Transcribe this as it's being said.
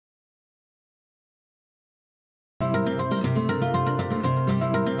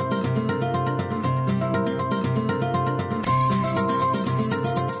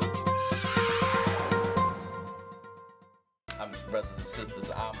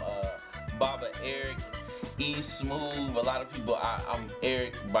Baba Eric E Smooth. A lot of people. I'm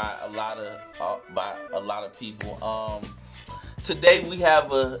Eric by a lot of people. Today we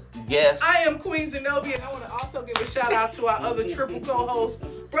have a guest. I am Queen Zenobia, and I want to also give a shout out to our other triple co-host,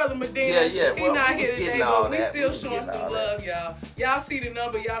 Brother Medina. Yeah. He's not here today, but we still showing some love, that. y'all. Y'all see the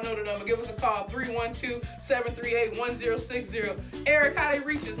number, y'all know the number. Give us a call, 312-738-1060. Eric, how they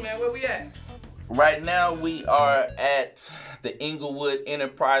reach us, man? Where we at? Right now we are at the Inglewood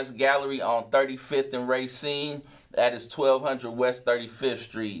Enterprise Gallery on 35th and Racine. That is 1200 West 35th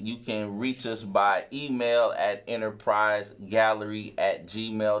Street. You can reach us by email at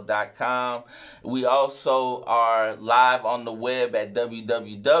enterprisegallery@gmail.com. We also are live on the web at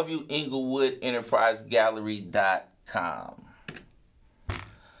www.inglewood.enterprisegallery.com.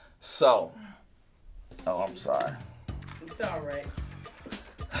 So, I'm sorry. It's all right.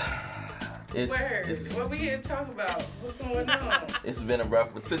 It's what we here to talk about? What's going on? It's been a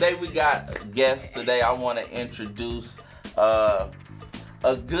rough one. Today we got guests. Today I want to introduce a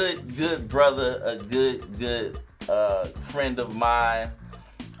good brother, a good friend of mine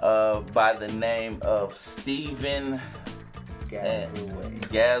by the name of Stephen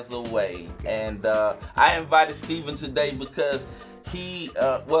Gazaway. And I invited Stephen today because he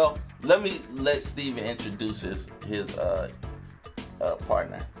let Stephen introduce his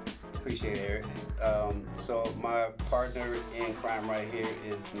partner. Appreciate it, Eric. So my partner in crime right here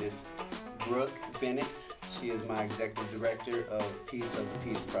is Miss Brooke Bennett. She is my executive director of Peace of the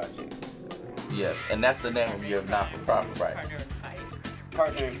Peace Project. Yes, and that's the name of your not-for-profit, right?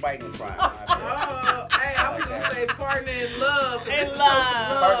 Partner in fighting crime. Hey, I was gonna say partner in love. In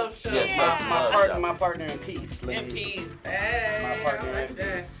love. Show. Yeah. My partner in peace. In peace. Hey, My partner I like in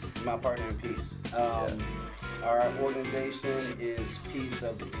that. peace. My partner in peace. Our organization is Peace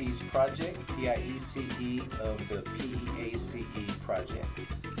of the Peace Project, PIECE of the PEACE Project.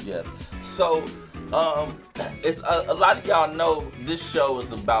 Yeah. So, it's a lot of y'all know this show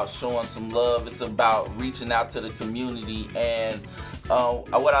is about showing some love. It's about reaching out to the community. And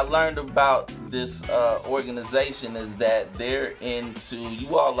what I learned about this organization is that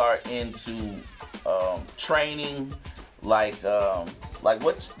you all are into training. Like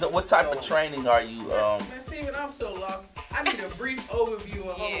what type of training are you? Man, Steven, I'm so lost. I need a brief overview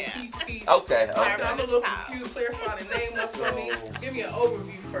of peace. Okay. I'm a little confused. Clarify the name up for me. Give me an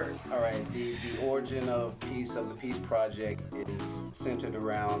overview first. All right. The origin of Peace of the Peace Project is centered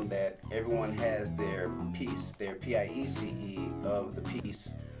around that everyone has their piece, their PIECE of the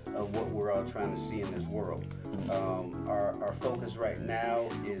peace of what we're all trying to see in this world. Our focus right now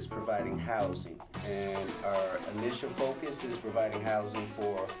is providing housing, and our initial focus is providing housing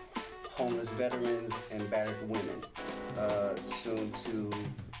for homeless veterans and battered women, soon to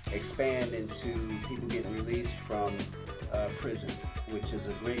expand into people getting released from prison, which is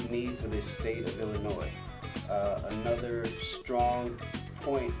a great need for the state of Illinois. Another strong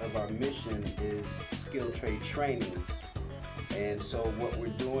point of our mission is skilled trade training. And so what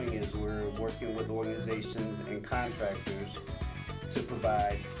we're doing is we're working with organizations and contractors to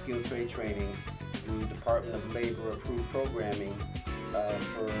provide skilled trade training through Department of Labor approved programming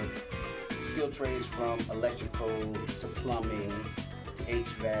for skilled trades from electrical to plumbing, to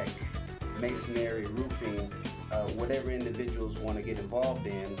HVAC, masonry, roofing, whatever individuals want to get involved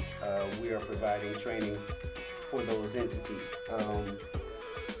in, we are providing training for those entities.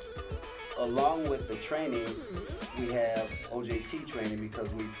 Along with the training, we have OJT training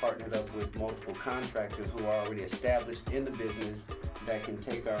because we've partnered up with multiple contractors who are already established in the business that can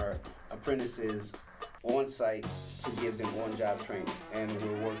take our apprentices on site to give them on-job training. And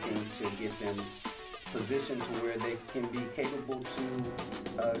we're working to get them positioned to where they can be capable to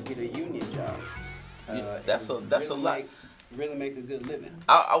get a union job. That's a lot. Really make a good living.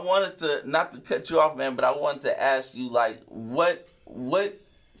 I wanted to, not to cut you off, man, but I wanted to ask you, like, what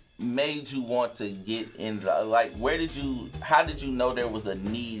made you want to get into, like, how did you know there was a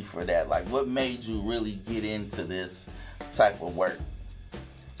need for that? Like, what made you really get into this type of work?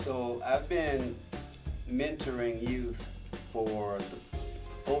 So I've been mentoring youth for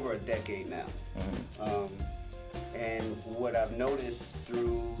over a decade now. And what I've noticed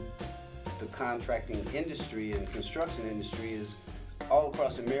through the contracting industry and construction industry is all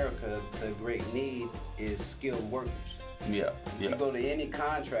across America, the great need is skilled workers. Yeah. If you go to any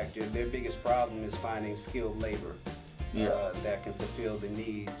contractor, their biggest problem is finding skilled labor that can fulfill the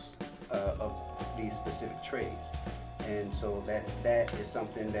needs of these specific trades. And so that is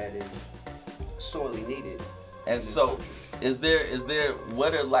something that is sorely needed. And so, is there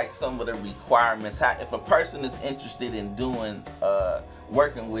what are like some of the requirements? How, if a person is interested in doing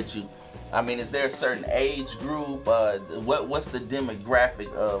working with you, I mean, is there a certain age group? What's the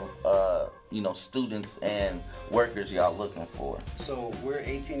demographic of you know, students and workers y'all looking for? So we're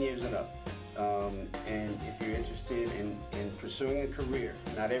 18 years and up. And if you're interested in pursuing a career,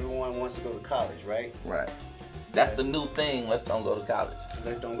 not everyone wants to go to college, right? Right. That's the new thing. Let's don't go to college.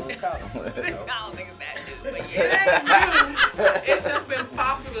 Let's don't go to college. I don't think it's that new, but It yeah. ain't new. It's just been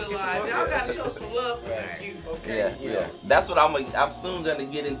popularized. Y'all gotta show some love for the youth, okay? Yeah. That's what I'm soon gonna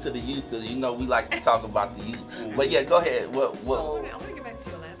get into the youth, because you know we like to talk about the youth. But yeah, go ahead. What? So I want to get back to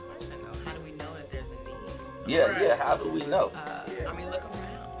your last question though. How do we know that there's a need? Yeah. How do we know? I mean, look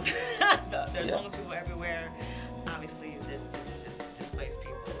around. There's homeless people everywhere. Obviously, there's just displaced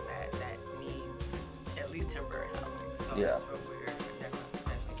people that need at least temporary housing. So that's what we're definitely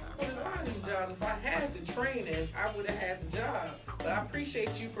trying to Well, a lot of these jobs, if I had the training, I would have had the job. But I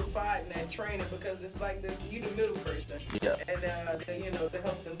appreciate you providing that training, because it's like you the middle person. Yeah. And you know, to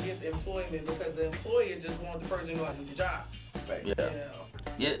help them get the employment, because the employer just wants the person who has the job. Right. You Yeah. know?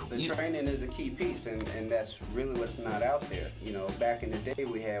 Yeah. The training is a key piece, and that's really what's not out there. You know, back in the day,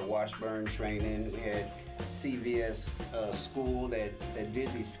 we had Washburn training, we had CVS school that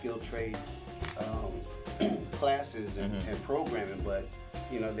did these skill trade classes and programming, but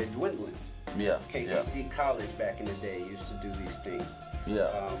you know, they're dwindling. Yeah. KKC College back in the day used to do these things. Yeah.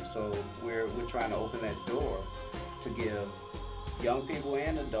 So we're trying to open that door to give young people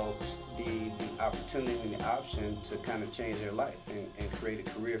and adults the opportunity and the option to kind of change their life and create a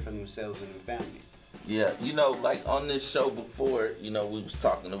career for themselves and their families. Yeah, you know, like on this show before, you know, we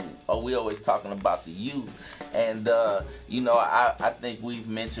always talking about the youth, and you know, I think we've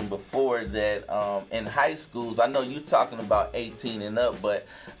mentioned before that in high schools, I know you're talking about 18 and up, but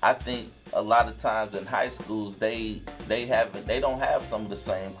I think a lot of times in high schools they don't have some of the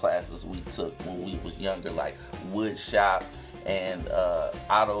same classes we took when we was younger, like wood shop and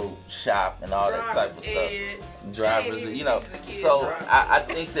auto shop and all that type of stuff. Drivers, you know. So I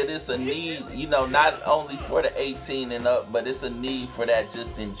think that it's a need, you know, not only for the 18 and up, but it's a need for that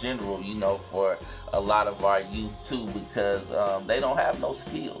just in general, you know, for a lot of our youth too, because they don't have no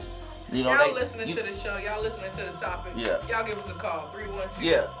skills. You know, y'all listening to the show, y'all listening to the topic. Yeah. Y'all give us a call,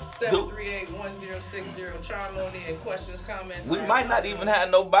 312-738-1060. Chime on in, questions, comments. We might not even have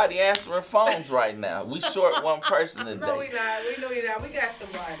nobody answering phones right now. We short one person today. No, we not. We know you not. We got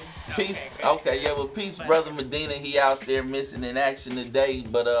somebody. Peace. Okay, yeah, well, peace, Brother Medina. He out there missing in action today.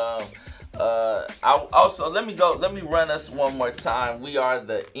 But also let me run us one more time. We are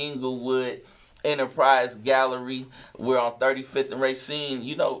the Inglewood Enterprise Gallery. We're on 35th and Racine.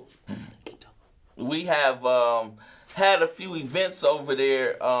 You know, we have had a few events over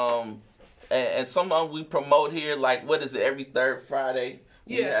there, and some of them we promote here. Like, what is it? Every third Friday.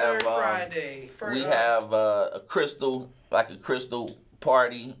 Third Friday. We have a crystal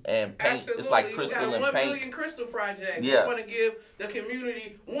party and paint. Absolutely. It's like crystal and paint. 1 million crystal project. Yeah. We want to give the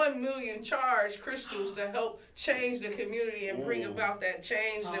community 1 million charged crystals to help change the community and bring about that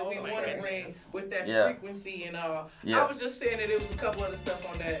change that we want to bring with that frequency and all. Yeah. I was just saying that there was a couple other stuff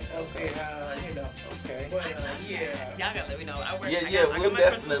on that. Okay, you know. Okay. But y'all gotta let me know. We'll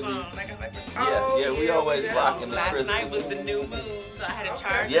definitely. We always rocking the crystals. Last night was the new moon, so I had to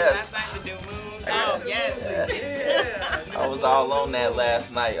charge Yes. last night the new moon. Oh yes. Yeah. I was all on that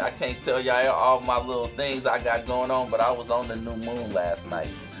last night. I can't tell y'all all my little things I got going on, but I was on the new moon last night.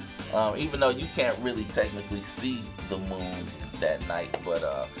 Even though you can't really technically see the moon that night, but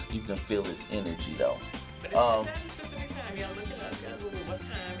you can feel its energy though. But it's at a specific time. Y'all look it up. What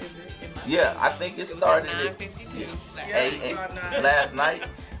time is it? I think it started at 9:52 last night.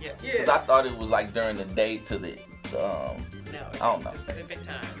 Yeah. Because I thought it was like during the day to the No, it's I don't know. a specific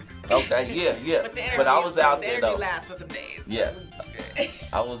time. Okay, yeah. But the energy, But I was out the there energy though. lasts for some days. Yes.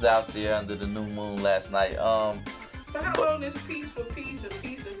 I was out there under the new moon last night. So how long is Peace for Peace and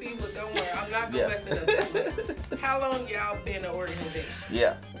Peace for People? Don't worry, I'm not gonna mess it up. How long y'all been an organization?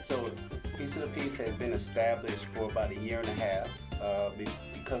 Yeah. So Piece of the Peace has been established for about 1.5 years.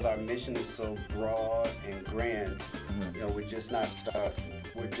 Because our mission is so broad and grand, you know, we're just now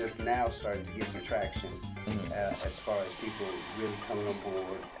starting to get some traction as far as people really coming on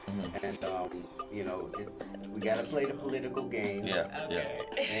board. And you know, we gotta play the political game.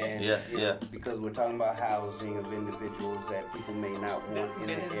 And you know, because we're talking about housing of individuals that people may not want in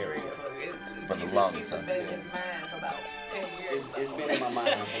the area. For the longest It's time. been in his mind for about 10 years. It's been in my mind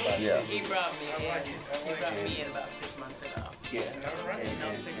for about 10 years. He brought me in. He brought me in about 6 months ago. Yeah. You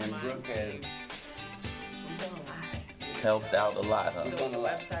know, 6 And months. Brooks has We've done a lot. helped out a lot, huh? The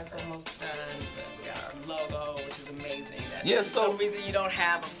website's almost done. We got our logo, which is amazing. That Yeah, for so some reason you don't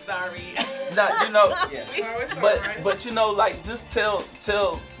have. I'm sorry. not, you know, but but you know, like just tell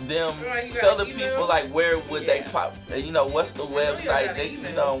them, Right, tell the email? people like where would they Yeah. pop? You know, what's the I know y'all website? got They, email.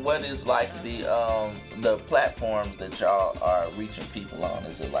 you know, what is like the platforms that y'all are reaching people on?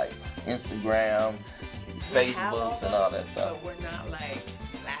 Is it like Instagram, We have Facebooks, and all that those, stuff? But we're not like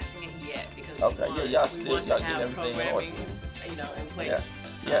blasting it yet because Okay, we yeah, want, y'all we still want y'all to get have everything in programming, order. in place.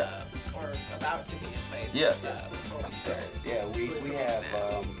 Yeah. Or about to be in place. Yeah. Before we start. Yeah, we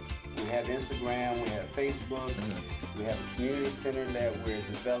have Instagram, we have Facebook, we have a community center that we're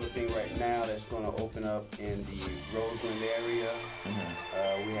developing right now that's going to open up in the Roseland area. We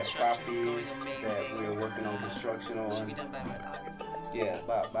have Construction's going properties amazing. that we're working on construction Should be on. done by August. Yeah,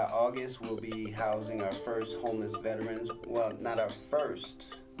 by August we'll be housing our first homeless veterans. Well, not our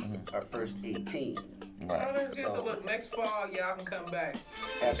first, our first 18. Right. So look, next fall y'all can come back.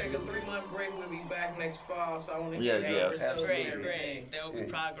 Absolutely. Take a 3-month break. We'll be back next fall. So I want to Yeah, hear yeah, numbers. absolutely. Great. There will be Yeah.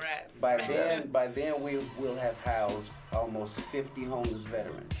 progress. By then we will have housed almost 50 homeless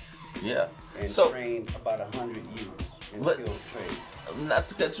veterans Yeah. and So trained about 100 youth in But- skilled trades. not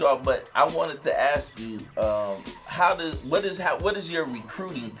to cut you off, but I wanted to ask you, what is your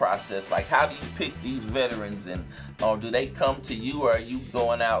recruiting process like? How do you pick these veterans, and do they come to you, or are you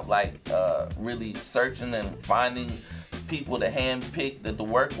going out like really searching and finding people to handpick to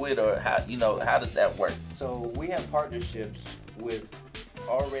work with, or how does that work? So we have partnerships with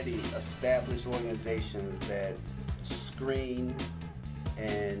already established organizations that screen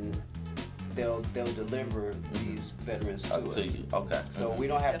and they'll deliver these veterans to us. To you, okay. So we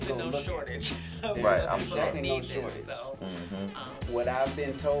don't have to go Definitely no look. shortage. Right, I'm There's sure. definitely no Need this, shortage. so, What I've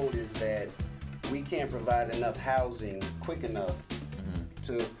been told is that we can't provide enough housing quick enough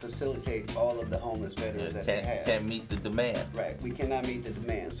to facilitate all of the homeless veterans that they have. Can't meet the demand. Right, we cannot meet the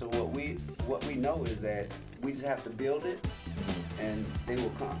demand. So what we know is that we just have to build it, and they will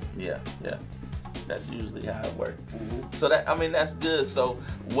come. Yeah. That's usually how it works. Mhm. So that's good. So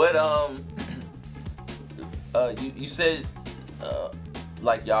what you said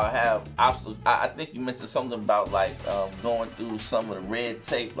like y'all have obstacles. I think you mentioned something about like going through some of the red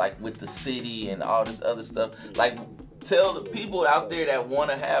tape, like with the city and all this other stuff. Like, tell the people out there that want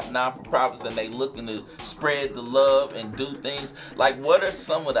to have non-for-profits and they looking to spread the love and do things. Like, what are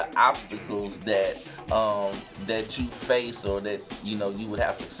some of the obstacles that that you face, or that you would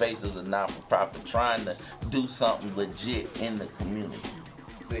have to face as a non-for-profit trying to do something legit in the community?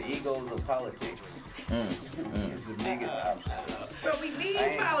 The egos of politics is the biggest obstacle. But we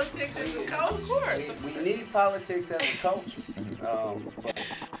need politics as a culture. We need politics as a culture. But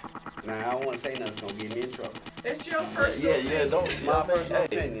now I don't want to say nothing's gonna get me in trouble. That's your personal Yeah. Don't. It's my personal Hey.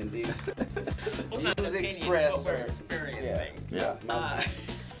 opinion, dude. Well, it's not an Views opinion, expressed it's what we're are- experiencing. Yeah. My-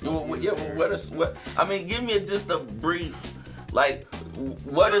 What? I mean, give me just a brief, like,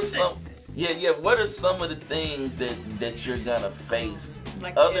 what are some? Yeah. What are some of the things that you're gonna face,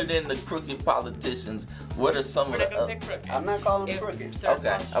 Like other than the crooked politicians? What are some We're of not the? gonna say crooked. I'm not calling them If crooked. certain Okay,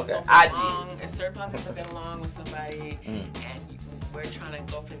 politicians okay. don't I get did. along, if certain politicians don't get along with somebody, and we're trying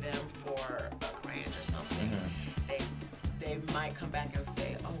to go for them for a grant or something, they might come back and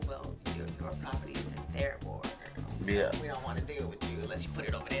say, "Oh well, your property is in their ward. Yeah. We don't want to deal with you unless you put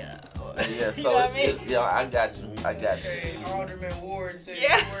it over there." Or, Yeah. you So know what I mean? I got you. Hey, Alderman Ward said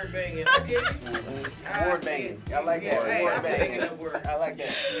Yeah. word banging. I get it. Ward banging. I like that. Hey, Ward I'm picking banging. up words. I like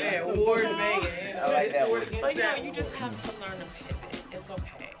that. Yeah, ward banging. I like it's that word word. against So that you just word. have to learn to pivot. It's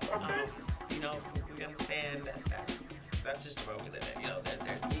okay. Okay. We understand that's just the world we live in.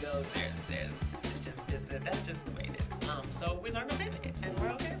 There's egos. It's just business. That's just the way it is. So we learn to pivot, and we're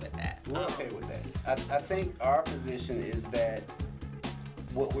okay with that. We're okay with that. I think our position is that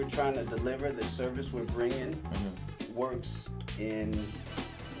what we're trying to deliver, the service we're bringing, works in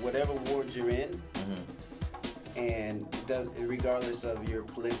whatever ward you're in, and regardless of your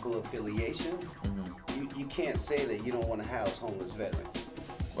political affiliation, you can't say that you don't want to house homeless veterans.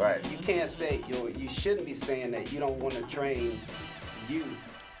 Right. You can't say, you shouldn't be saying that you don't want to train youth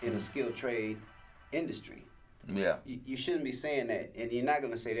in a skilled trade industry. Yeah. You shouldn't be saying that, and you're not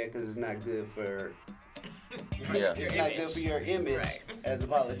going to say that because it's not good for Yeah. it's not good for your image Right. as a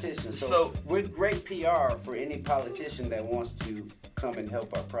politician. So, So- we're great PR for any politician that wants to come and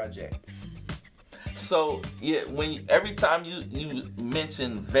help our project. So every time you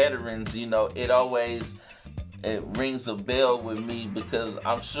mention veterans, it rings a bell with me, because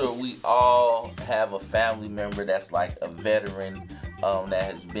I'm sure we all have a family member that's like a veteran that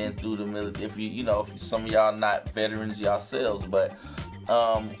has been through the military. If some of y'all not veterans yourselves, but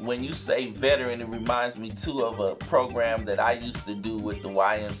when you say veteran, it reminds me too of a program that I used to do with the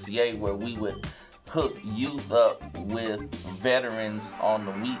YMCA where we would hook youth up with veterans on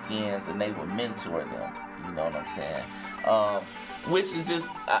the weekends and they would mentor them. You know what I'm saying? Which is just,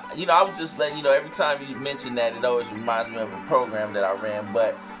 you know, I was just letting you know, every time you mention that, it always reminds me of a program that I ran.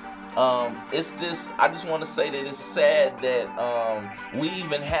 But it's just, I just want to say that it's sad that we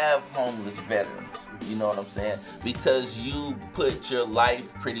even have homeless veterans. You know what I'm saying? Because you put your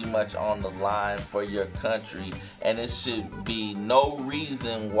life pretty much on the line for your country, and it should be no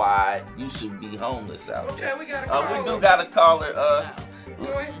reason why you should be homeless out there. Okay, we got a caller. We do got a caller.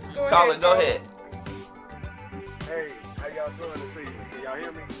 Go ahead. Hey, how y'all doing this evening? Can y'all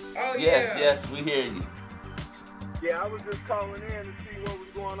hear me? Oh, Yes, we hear you. Yeah, I was just calling in to see what was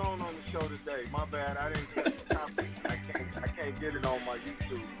going on the show today. My bad, I didn't get the topic. I can't get it on my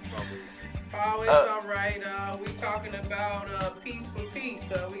YouTube. Oh, it's all right. We talking about Peace for Peace.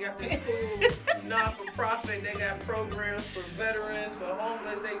 We got this cool non-for-profit. They got programs for veterans, for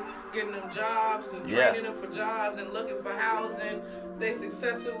homeless. They getting them jobs and training them for jobs and looking for housing. They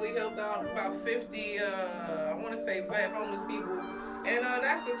successfully helped out about 50, I want to say, homeless people. And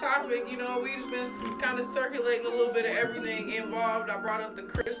that's the topic. You know, we just been kind of circulating a little bit of everything involved. I brought up the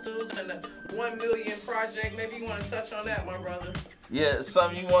crystals and the 1 million project. Maybe you want to touch on that, my brother. Yeah,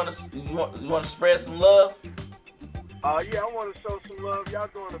 something you want to spread some love? Yeah, I want to show some love. Y'all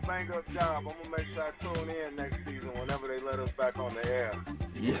doing a bang up job. I'm gonna make sure I tune in next season whenever they let us back on the air.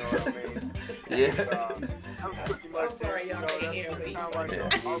 You know what I mean? Yeah. I'm pretty much. I'm sorry, y'all can't hear me. I hear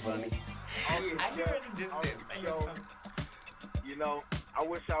it in the distance. You know, I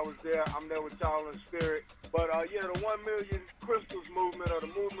wish I was there. I'm there with y'all in spirit. But yeah, the 1 million crystals movement, or the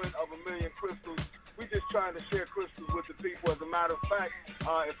movement of 1 million crystals, we just trying to share crystals with the people. As a matter of fact,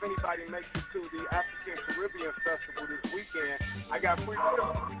 if anybody makes it to the African Caribbean Festival this weekend, I got free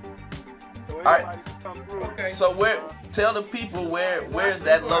crystals. So anybody can come through. Okay. So tell the people where is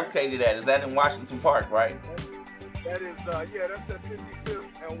that located at? Is that in Washington Park, right? That is, yeah, that's at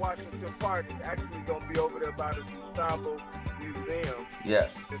 55th and Washington Park. It's actually going to be over there by the Gustavo Museum. Yes.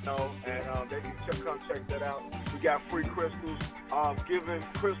 You know, and they can come check that out. We got free crystals. Giving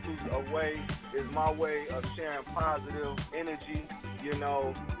crystals away is my way of sharing positive energy, you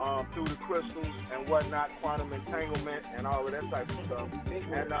know, through the crystals and whatnot, quantum entanglement and all of that type of stuff.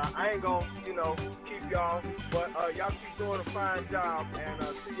 And I ain't going to, you know, keep y'all, but y'all keep doing a fine job, and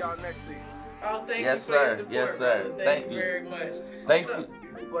see y'all next season. Oh, thank yes, you for sir. your support, Yes, sir. brother. Thank you you very much. Thank you. All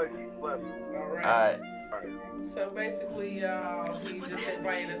right. All right. So basically, he just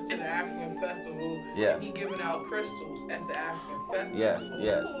invited us to the African Festival. Yeah. He giving out crystals at the African Festival. Yes.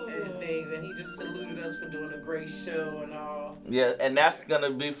 And things, and he just saluted us for doing a great show and all. Yeah, and that's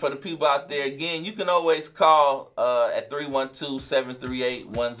gonna be for the people out there. Again, you can always call at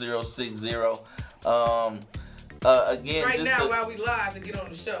 312-738-1060. Again, right just now while we live to get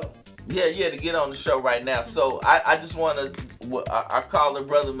on the show. Yeah, to get on the show right now. So I just want to, our caller,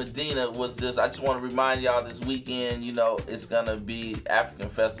 Brother Medina, I just want to remind y'all this weekend, you know, it's going to be African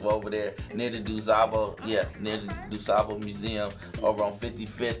Festival over there near the Dusabo, near the Dusabo Museum over on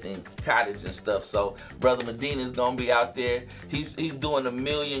 55th and Cottage and stuff. So Brother Medina is going to be out there. He's doing 1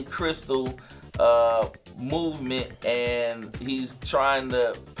 million crystal movement, and he's trying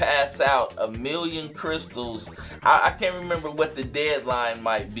to pass out 1 million crystals. I can't remember what the deadline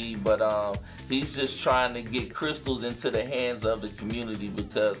might be, but he's just trying to get crystals into the hands of the community,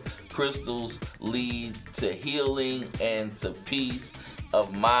 because crystals lead to healing and to peace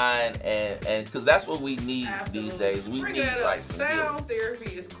of mind, and because that's what we need these days. We Bring need that up. like Sound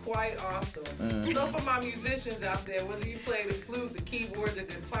therapy is quite awesome. So for my musicians out there, whether you play the flute, the keyboard, the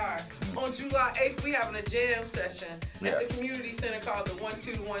guitar, on July 8th we having a jam session at the community center called the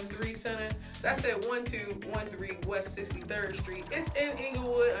 1213 Center. That's at 1213 West 63rd Street. It's in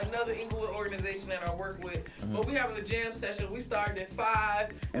Inglewood, another Inglewood organization that I work with. But we having a jam session. We started at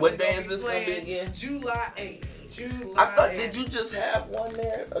 5. What day is this gonna be again? July 8th. I thought, did you just have one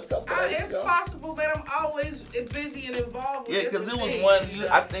there a couple days it's ago? possible, but I'm always busy and involved with because it was things. one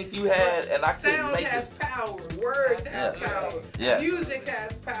I think you had, and I couldn't Sound make has it. power. Words have power. Yes. Music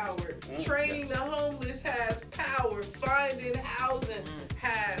has power. Training the homeless has power. Finding housing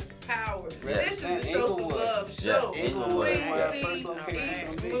has power. This is a Show Some Love show. East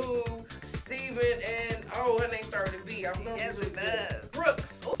Move, Steven, and her name started with B. I'm yes, it does.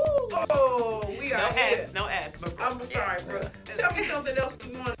 Brooks. Oh, we are here. No S, but I'm sorry, Brooks. Tell me something else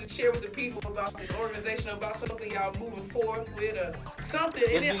you wanted to share with the people about this organization, about something y'all moving forth with, or something.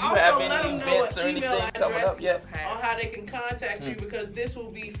 And then also let them know an email address on how they can contact you, because this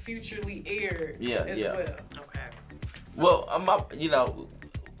will be futurely aired as well. Okay. Well, you know,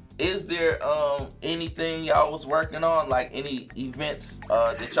 is there anything y'all was working on, like any events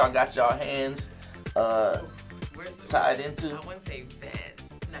that y'all got y'all hands tied into? I wouldn't say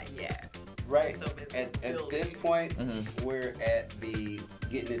event, not yet. Right. So At this point, we're at the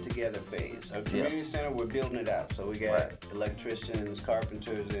getting it together phase. Our community center, we're building it out. So we got electricians,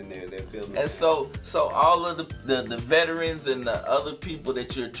 carpenters in there. They're building. And so all of the veterans and the other people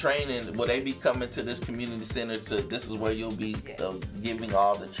that you're training, will they be coming to this community center? This is where you'll be giving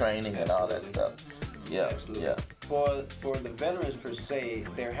all the training and all that stuff. Yeah, absolutely. Yeah. For the veterans per se,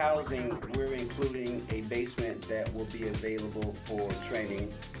 their housing, we're including a basement that will be available for training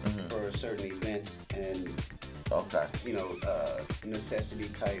for certain events and you know, necessity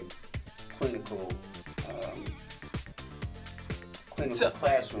type clinical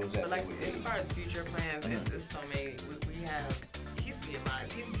classrooms. But like as far as future plans, it's so many. We have.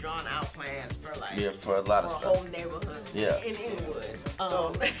 He's drawn out plans for like for a lot of stuff. A whole neighborhood in Inwood.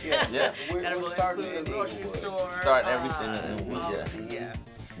 We're starting in the grocery store. Starting everything in Inwood. Yeah.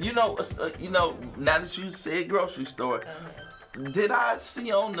 You know, now that you said grocery store, did I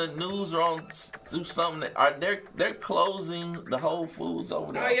see on the news or do something that they're closing the Whole Foods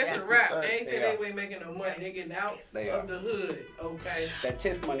over there? Oh, yes, it's a wrap. They ain't saying they ain't making no money. They getting out of the hood. Okay. That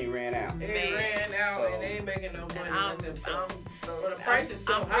TIF money ran out. It ran out, and they ain't making no money. But the price is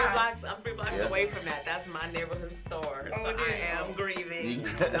so high. I'm 3 blocks away from that. That's my neighborhood store. So I am grieving.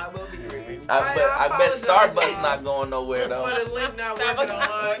 I will be grieving. I bet Starbucks not going nowhere though. For the link not working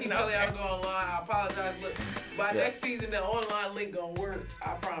online. Keep telling y'all to go online. I apologize. Look, by next season, the online link gonna work.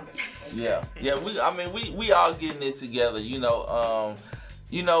 I promise. Okay. Yeah. We all getting it together. You know,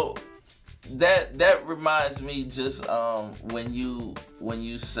 that reminds me just when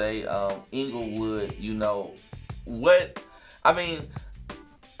you say Inglewood. You know what? I mean,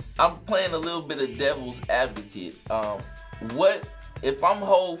 I'm playing a little bit of devil's advocate. What if I'm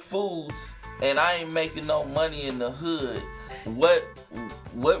Whole Foods and I ain't making no money in the hood? What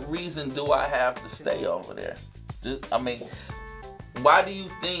reason do I have to stay over there? Why do you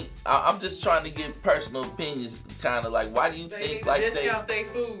think? I'm just trying to get personal opinions, kind of like. Why do you think like discount their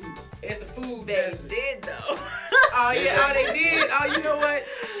food? It's a food. They did though. Oh yeah, oh they did. Oh, you know what?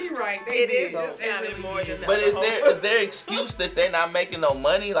 She right. They did. It is discounted more than that. But is there excuse that they're not making no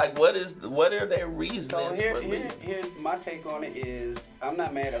money? Like what are their reasons? So here's my take on it is I'm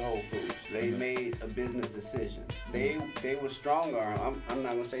not mad at Whole Foods. They made a business decision. They were strong arm. I'm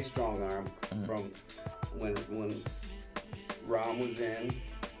not gonna say strong arm from when Ron was in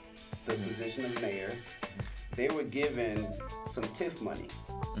the position of mayor. They were given some TIF money.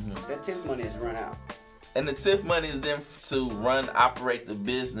 That TIF money is run out. And the TIF money is then to operate the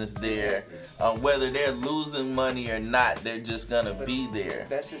business there. Whether they're losing money or not, they're just gonna be there.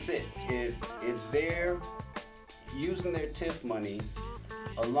 That's just it. If they're using their TIF money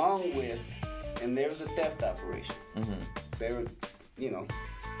along with, and there's a theft operation. They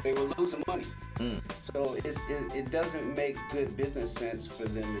were losing money. So it doesn't make good business sense for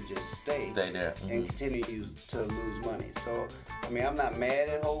them to just stay there and continue to lose money. So, I mean, I'm not mad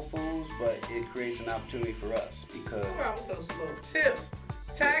at Whole Foods, but it creates an opportunity for us because... Oh, I was so slow. TIF.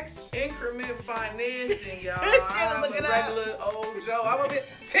 Tax increment financing, y'all. I'm a regular old Joe. I'm a bit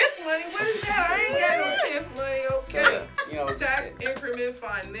TIF money. What is that? I ain't got no TIF money. Okay. So, tax increment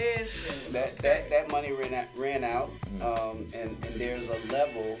financing. That money ran out, and there's a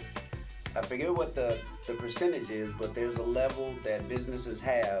level. I forget what the percentage is, but there's a level that businesses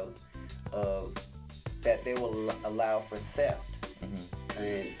have that they will allow for theft,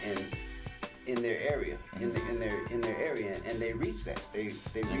 and in their area, in their area, and they reach that. They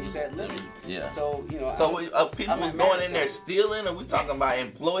reach that limit. Yeah. So people was going in there stealing. Are we talking about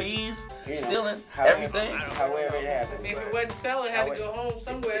employees stealing everything? However it happened. If it wasn't selling, had to go home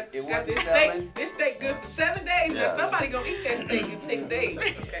somewhere. It wasn't selling. This steak good for 7 days. Yeah. Now somebody gonna eat that steak in 6 days.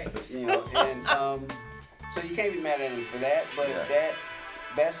 Okay. And so you can't be mad at them for that. But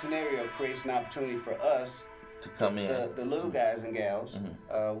that scenario creates an opportunity for us to come in. The little guys and gals.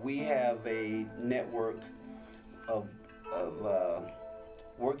 We have a network of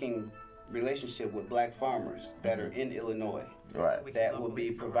working relationship with black farmers that are in Illinois. Right. That will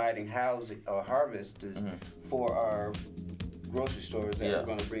be providing housing or harvests for our grocery stores that we're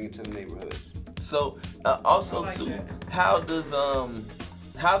going to bring into the neighborhoods. So also like too, how does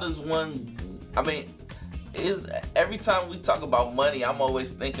one? I mean, every time we talk about money, I'm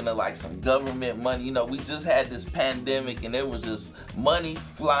always thinking of like some government money. You know, we just had this pandemic and there was just money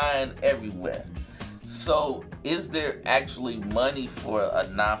flying everywhere. So, is there actually money for a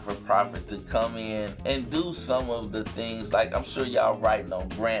non-for-profit to come in and do some of the things? Like, I'm sure y'all writing on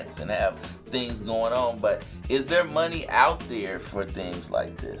grants and have things going on, but is there money out there for things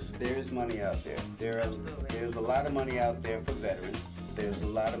like this? There's money out there. There's a lot of money out there for veterans. There's a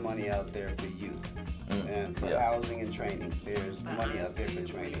lot of money out there for youth and for housing and training. There's money out there for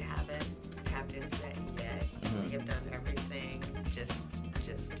training. We haven't tapped into that yet. We have done everything just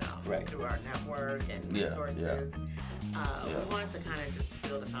through our network and resources. We wanted to kind of just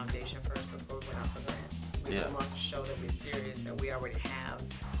build a foundation first before we went out for grants. We want to show that we're serious, that we already have,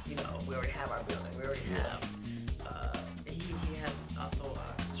 we already have our building. We already have. He has also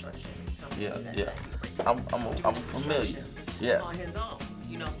a construction company. I'm familiar. Yeah. On his own,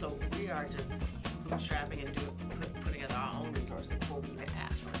 so we are just bootstrapping and putting together our own resources before we even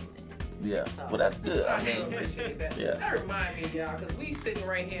ask for anything. Yeah, So, well, that's good. I mean, appreciate that. That reminds me, y'all, because we sitting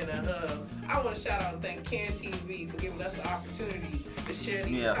right here in the hub. I want to shout out and thank Can TV for giving us the opportunity to share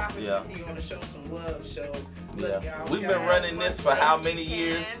these topics with you on the Show Some Love show. Look, y'all, we've been running this for how many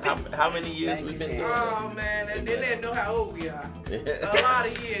years? How many years we've been doing it? Oh, man, and then they know how old we are. A lot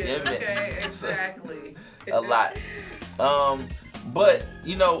of years. Okay, exactly. A lot. But,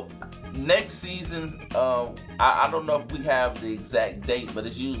 next season, I don't know if we have the exact date, but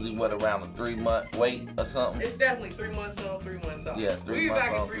it's usually, around a 3-month wait or something? It's definitely 3 months on, 3 months off. Yeah, 3 months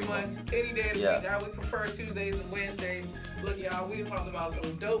on, We'll be back in 3 months, any day of the week. I would prefer Tuesdays and Wednesdays. Look, y'all, we talked about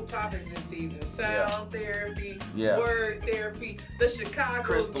some dope topics this season. Sound therapy, word therapy, the Chicago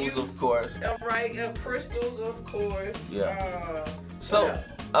crystals, youth. Of course. Right, crystals, of course. Yeah.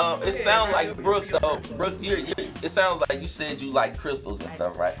 It sounds like Brooke, though. Brooke, it sounds like you said you like crystals and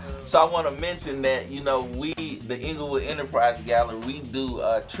stuff, right? So I want to mention that, the Inglewood Enterprise Gallery, we do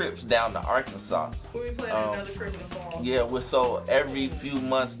trips down to Arkansas. We planning another trip in the fall. Yeah, so every few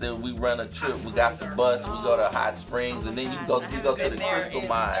months that we run a trip, we got the bus, we go to Hot Springs, and then we go to the crystal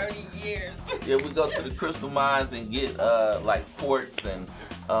mines. 30 years. Yeah, we go to the crystal mines and get like quartz and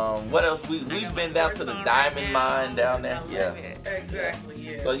what else? We've been down to the diamond mine down there. Yeah. Exactly.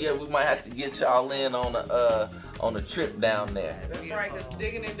 Yeah. So we might have to get y'all in on a trip down there. That's right, because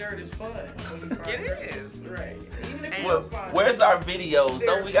digging in dirt is fun. It is. Right. Even if where's our videos?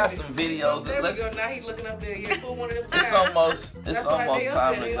 Don't we got some videos? There we go. Now he looking up there. Yeah, pull one of them tabs. It's almost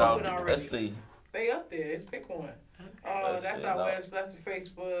time to go. Let's see. They up there. Let's pick one. Oh, that's our website. That's the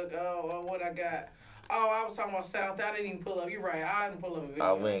Facebook. Oh, what I got. Oh, I was talking about sound. I didn't even pull up. You're right. I didn't pull up a video.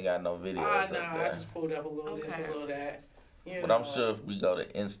 Oh, we ain't got no videos up there. I just pulled up a little this, a little that. But I'm sure if we go to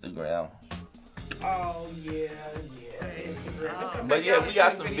Instagram. Oh, yeah. Instagram. But we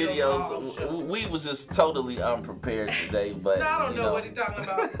got some videos. We was just totally unprepared today, but no, I don't know what he's talking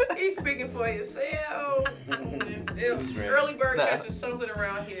about. He's speaking for himself. Early bird catches something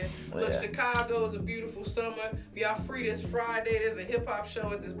around here. Look, Chicago is a beautiful summer. If y'all free this Friday, there's a hip hop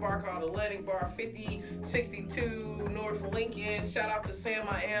show at this bar called Atlantic Bar, 5062 North Lincoln. Shout out to Sam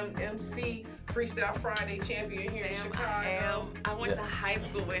I Am MC, Freestyle Friday champion here in Chicago. I went to high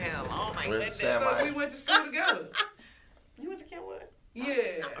school with him. Oh my goodness. So we went to school together. You went to Kenwood?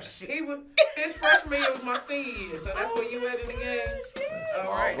 Yeah. His freshman year was my senior year, so that's where you at in the game.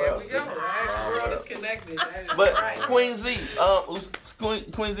 All right, there we go. That world is connected. But Queen Z,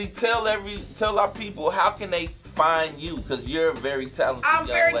 Queen Z, tell our people how can they find you, because you're very talented. I'm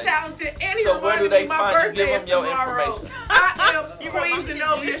very talented. So where do they find you? Give them your information. I am Queen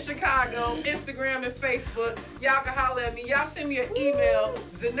Zenobia Chicago, Instagram and Facebook. Y'all can holler at me. Y'all send me an email,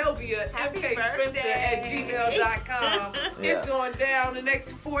 ZenobiaMKSpencer@gmail.com. It's going down the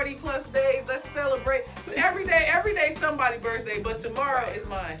next 40 plus days. Let's celebrate. Every day somebody's birthday, but tomorrow is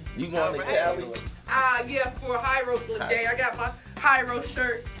mine. You going to Cali? Yeah, for Hieroglyph Day. I got my Hyro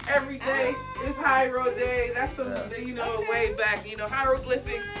shirt every day. It's Hyro Day. That's some, way back.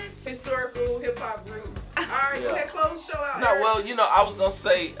 Hieroglyphics, historical hip hop group. All right, go ahead, close the show out. No, well, I was gonna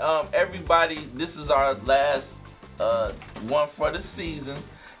say, everybody, this is our last one for the season.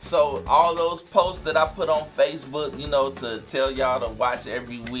 So all those posts that I put on Facebook, to tell y'all to watch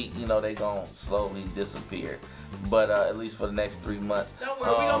every week, they gonna slowly disappear. But at least for the next 3 months. Don't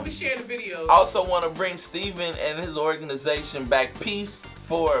worry, we're gonna be sharing the videos. Also want to bring Steven and his organization back. Peace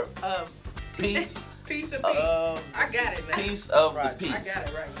for peace. Peace of peace. I got it now. Peace of the peace. I got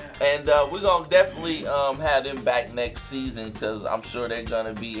it right now. And we're gonna definitely have them back next season, because I'm sure they're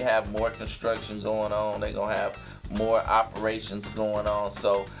gonna have more construction going on. They're gonna have more operations going on.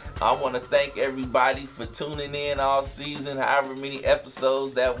 So I want to thank everybody for tuning in all season, however many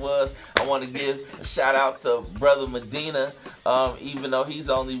episodes that was. I want to give a shout out to Brother Medina, even though he's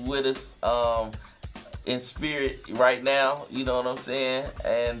only with us in spirit right now, you know what I'm saying?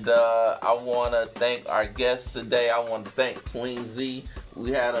 And I want to thank our guests today. I want to thank Queen Z.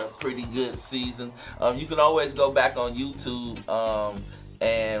 We had a pretty good season. You can always go back on YouTube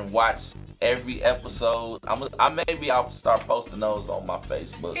and watch every episode. I'll start posting those on my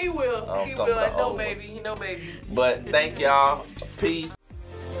Facebook. He will. He will. No baby. No baby. But thank y'all. Peace.